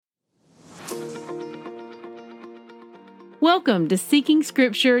Welcome to Seeking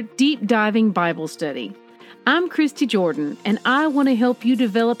Scripture Deep Diving Bible Study. I'm Christy Jordan, and I want to help you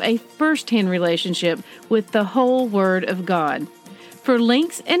develop a first-hand relationship with the whole Word of God. For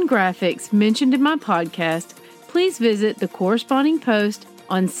links and graphics mentioned in my podcast, please visit the corresponding post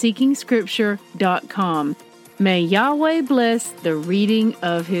on seekingscripture.com. May Yahweh bless the reading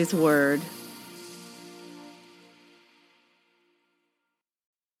of His Word.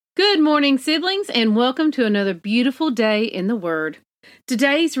 Good morning, siblings, and welcome to another beautiful day in the Word.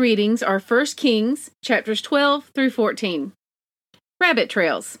 Today's readings are 1 Kings, chapters 12 through 14. Rabbit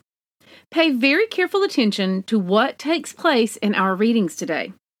trails. Pay very careful attention to what takes place in our readings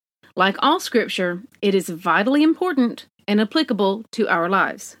today. Like all Scripture, it is vitally important and applicable to our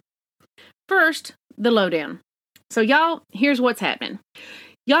lives. First, the lowdown. So y'all, here's what's happening.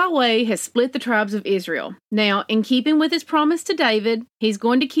 Yahweh has split the tribes of Israel. Now, in keeping with his promise to David, he's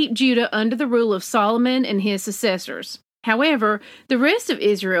going to keep Judah under the rule of Solomon and his successors. However, the rest of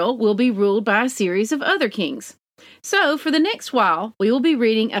Israel will be ruled by a series of other kings. So, for the next while, we will be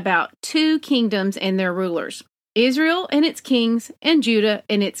reading about two kingdoms and their rulers, Israel and its kings, and Judah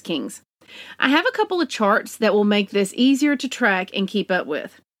and its kings. I have a couple of charts that will make this easier to track and keep up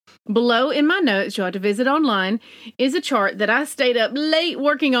with. Below in my notes, you'll have to visit online, is a chart that I stayed up late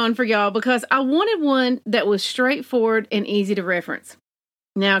working on for y'all because I wanted one that was straightforward and easy to reference.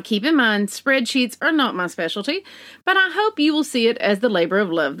 Now, keep in mind, spreadsheets are not my specialty, but I hope you will see it as the labor of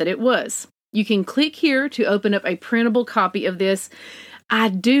love that it was. You can click here to open up a printable copy of this. I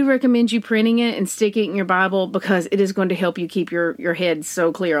do recommend you printing it and sticking it in your Bible because it is going to help you keep your head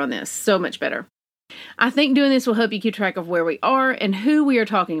so clear on this, so much better. I think doing this will help you keep track of where we are and who we are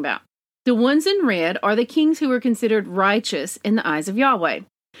talking about. The ones in red are the kings who were considered righteous in the eyes of Yahweh.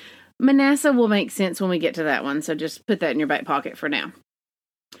 Manasseh will make sense when we get to that one, so just put that in your back pocket for now.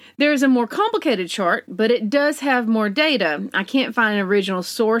 There is a more complicated chart, but it does have more data. I can't find an original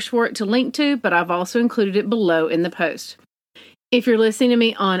source for it to link to, but I've also included it below in the post. If you're listening to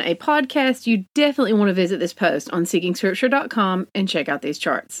me on a podcast, you definitely want to visit this post on seekingscripture.com and check out these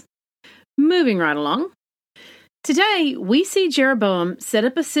charts. Moving right along. Today, we see Jeroboam set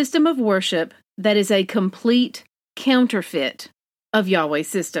up a system of worship that is a complete counterfeit of Yahweh's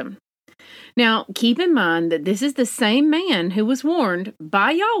system. Now, keep in mind that this is the same man who was warned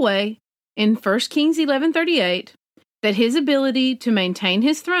by Yahweh in 1 Kings 11:38 that his ability to maintain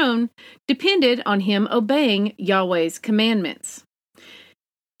his throne depended on him obeying Yahweh's commandments.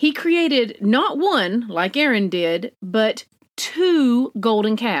 He created not one, like Aaron did, but 2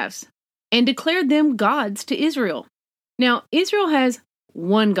 golden calves and declared them gods to Israel. Now, Israel has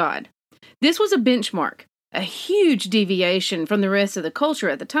one God. This was a benchmark, a huge deviation from the rest of the culture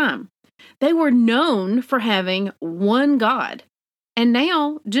at the time. They were known for having one God. And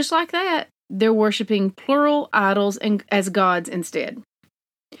now, just like that, they're worshiping plural idols as gods instead.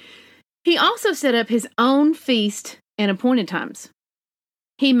 He also set up his own feast and appointed times.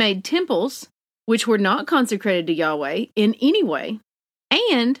 He made temples, which were not consecrated to Yahweh in any way,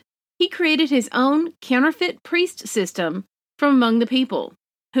 and he created his own counterfeit priest system from among the people,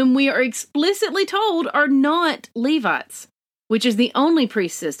 whom we are explicitly told are not Levites, which is the only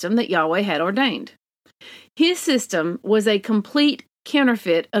priest system that Yahweh had ordained. His system was a complete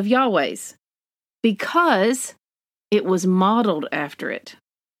counterfeit of Yahweh's because it was modeled after it.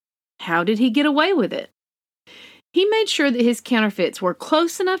 How did he get away with it? He made sure that his counterfeits were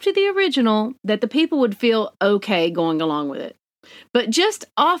close enough to the original that the people would feel okay going along with it, but just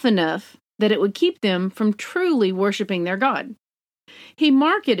off enough that it would keep them from truly worshiping their God. He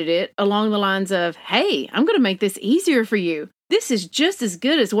marketed it along the lines of, hey, I'm going to make this easier for you. This is just as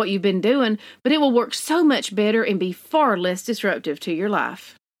good as what you've been doing, but it will work so much better and be far less disruptive to your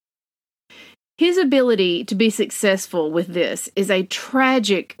life. His ability to be successful with this is a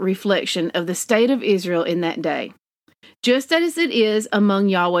tragic reflection of the state of Israel in that day, just as it is among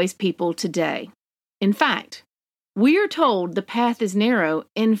Yahweh's people today. In fact, we are told the path is narrow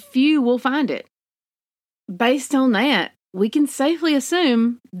and few will find it. Based on that, we can safely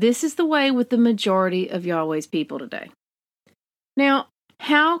assume this is the way with the majority of Yahweh's people today. Now,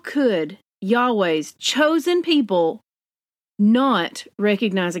 how could Yahweh's chosen people not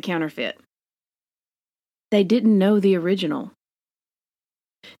recognize a counterfeit? They didn't know the original.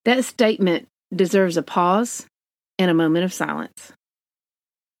 That statement deserves a pause and a moment of silence.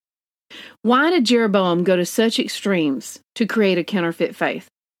 Why did Jeroboam go to such extremes to create a counterfeit faith?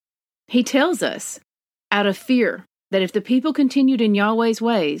 He tells us, out of fear that if the people continued in Yahweh's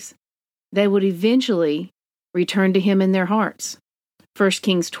ways, they would eventually return to him in their hearts. 1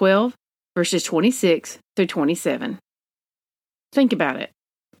 Kings 12, verses 26 through 27. Think about it.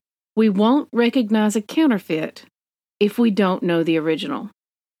 We won't recognize a counterfeit if we don't know the original.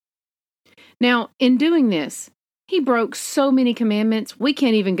 Now, in doing this, he broke so many commandments, we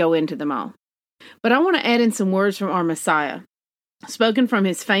can't even go into them all. But I want to add in some words from our Messiah, spoken from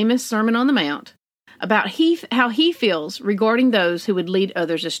his famous Sermon on the Mount, about how he feels regarding those who would lead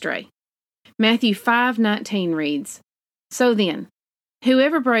others astray. Matthew 5:19 reads, "So then,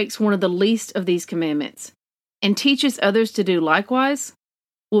 whoever breaks one of the least of these commandments and teaches others to do likewise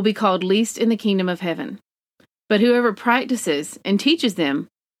will be called least in the kingdom of heaven. But whoever practices and teaches them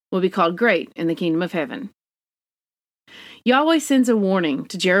will be called great in the kingdom of heaven." Yahweh sends a warning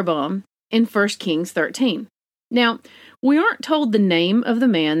to Jeroboam in 1 Kings 13. Now, we aren't told the name of the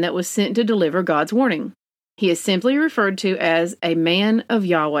man that was sent to deliver God's warning. He is simply referred to as a man of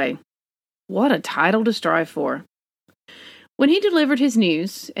Yahweh. What a title to strive for. When he delivered his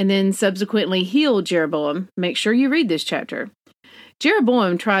news and then subsequently healed Jeroboam, make sure you read this chapter.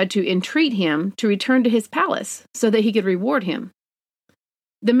 Jeroboam tried to entreat him to return to his palace so that he could reward him.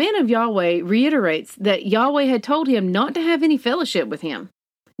 The man of Yahweh reiterates that Yahweh had told him not to have any fellowship with him.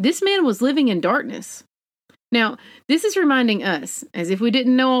 This man was living in darkness. Now, this is reminding us, as if we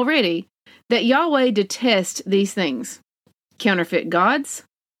didn't know already, that Yahweh detests these things: counterfeit gods,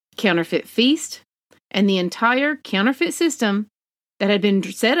 counterfeit feast, and the entire counterfeit system that had been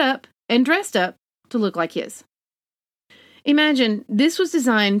set up and dressed up to look like his. Imagine this was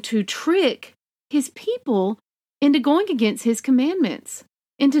designed to trick his people into going against his commandments,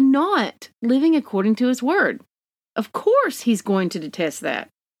 into not living according to his word. Of course he's going to detest that.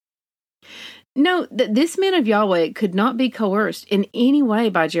 Note that this man of Yahweh could not be coerced in any way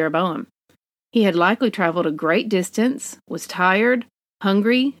by Jeroboam. He had likely traveled a great distance, was tired,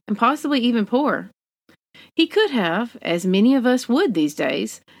 hungry, and possibly even poor. He could have, as many of us would these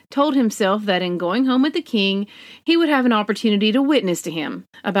days, told himself that in going home with the king, he would have an opportunity to witness to him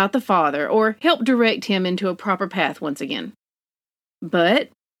about the Father or help direct him into a proper path once again. But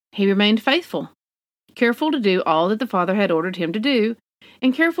he remained faithful, careful to do all that the Father had ordered him to do,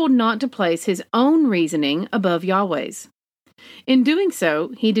 and careful not to place his own reasoning above Yahweh's. In doing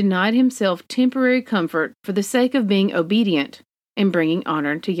so, he denied himself temporary comfort for the sake of being obedient and bringing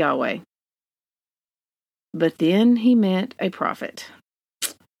honor to Yahweh. But then he met a prophet.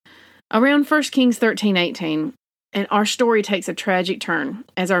 Around 1 Kings 13:18, and our story takes a tragic turn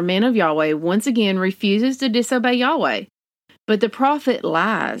as our man of Yahweh once again refuses to disobey Yahweh. But the prophet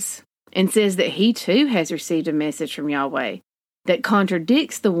lies and says that he too has received a message from Yahweh that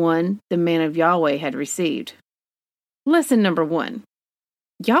contradicts the one the man of Yahweh had received. Lesson number 1.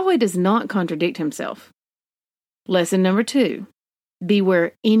 Yahweh does not contradict himself. Lesson number 2.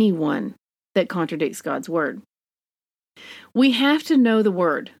 Beware anyone that contradicts God's word. We have to know the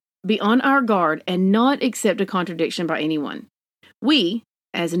word, be on our guard, and not accept a contradiction by anyone. We,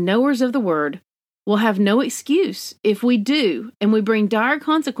 as knowers of the word, will have no excuse if we do, and we bring dire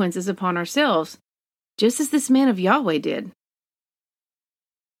consequences upon ourselves, just as this man of Yahweh did.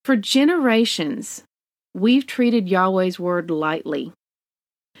 For generations, we've treated Yahweh's word lightly.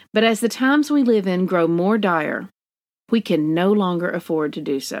 But as the times we live in grow more dire, we can no longer afford to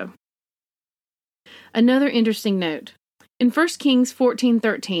do so. Another interesting note. In 1 Kings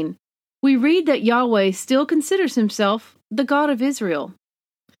 14:13, we read that Yahweh still considers himself the God of Israel.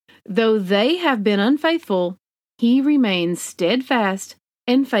 Though they have been unfaithful, he remains steadfast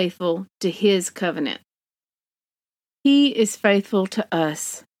and faithful to his covenant. He is faithful to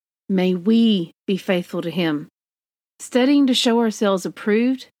us. May we be faithful to him, studying to show ourselves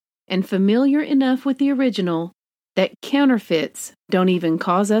approved and familiar enough with the original that counterfeits don't even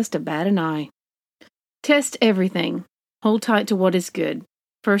cause us to bat an eye. Test everything. Hold tight to what is good.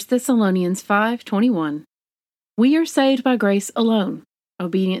 1 Thessalonians 5:21. We are saved by grace alone.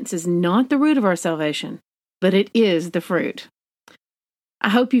 Obedience is not the root of our salvation, but it is the fruit. I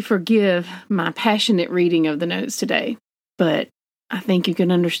hope you forgive my passionate reading of the notes today, but I think you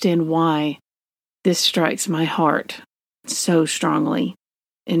can understand why this strikes my heart so strongly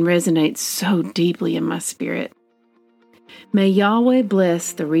and resonates so deeply in my spirit. May Yahweh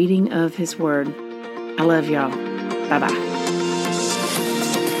bless the reading of his word. I love y'all. Bye-bye.